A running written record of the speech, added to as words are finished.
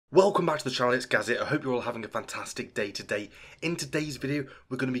Welcome back to the channel, it's Gazette. I hope you're all having a fantastic day today. In today's video,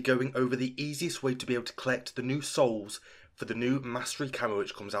 we're going to be going over the easiest way to be able to collect the new souls for the new Mastery Camo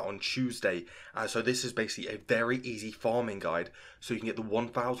which comes out on Tuesday. So this is basically a very easy farming guide, so you can get the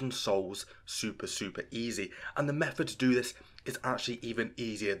 1000 souls super easy. And the method to do this is actually even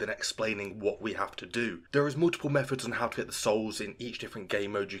easier than explaining what we have to do. There is multiple methods on how to get the souls. In each different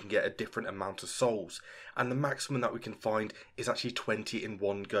game mode you can get a different amount of souls, and the maximum that we can find is actually 20 in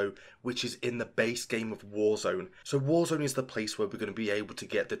one go, which is in the base game of Warzone. So Warzone is the place where we're going to be able to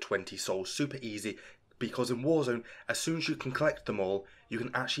get the 20 souls super easy, because in Warzone, as soon as you can collect them all, you can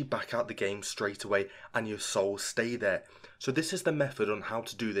actually back out the game straight away and your souls stay there. So this is the method on how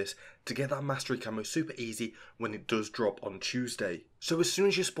to do this to get that Mastery Camo super easy when it does drop on Tuesday. So as soon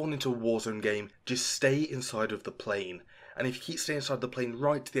as you spawn into a Warzone game, just stay inside of the plane. And if you keep staying inside the plane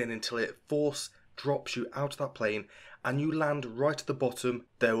right to the end until it force drops you out of that plane and you land right at the bottom,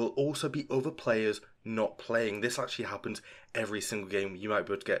 there will also be other players not playing. This actually happens every single game. You might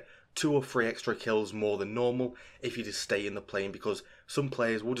be able to get 2 or 3 extra kills more than normal if you just stay in the plane, because some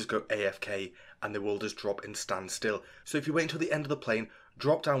players will just go AFK and they will just drop and stand still. So if you wait until the end of the plane,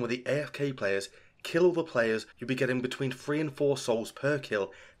 drop down with the AFK players, kill all the players, you'll be getting between 3 and 4 souls per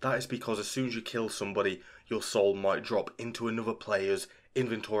kill. That is because as soon as you kill somebody, your soul might drop into another player's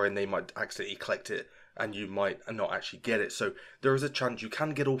inventory and they might accidentally collect it and you might not actually get it. So there is a chance you can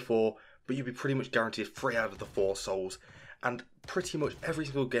get all 4, but you'll be pretty much guaranteed 3 out of the 4 souls. And pretty much every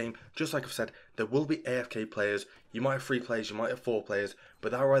single game, just like I've said, there will be AFK players. You might have 3 players, you might have 4 players,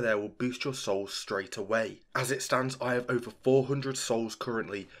 but that right there will boost your souls straight away. As it stands, I have over 400 souls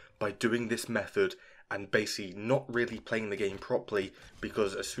currently by doing this method and basically not really playing the game properly,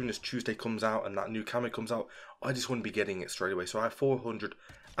 because as soon as Tuesday comes out and that new camo comes out, I just want to be getting it straight away. So I have 400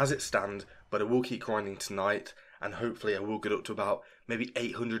 as it stands, but I will keep grinding tonight and hopefully I will get up to about maybe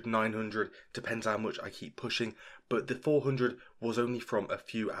 800, 900, depends how much I keep pushing. But the 400 was only from a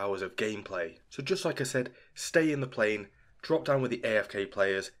few hours of gameplay. So just like I said, stay in the plane, drop down with the AFK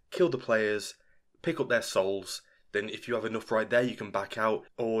players, kill the players, pick up their souls. Then if you have enough right there, you can back out,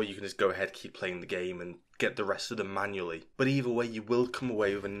 or you can just go ahead, keep playing the game and get the rest of them manually. But either way, you will come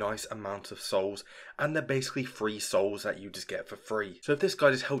away with a nice amount of souls, and they're basically free souls that you just get for free. So if this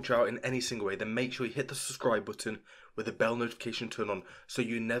guide has helped you out in any single way, then make sure you hit the subscribe button with the bell notification turn on so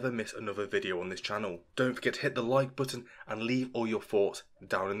you never miss another video on this channel. Don't forget to hit the like button and leave all your thoughts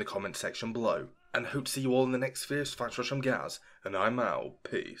down in the comment section below. And hope to see you all in the next video. So thanks for watching, Gaz, and I'm out.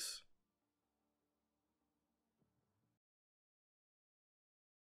 Peace.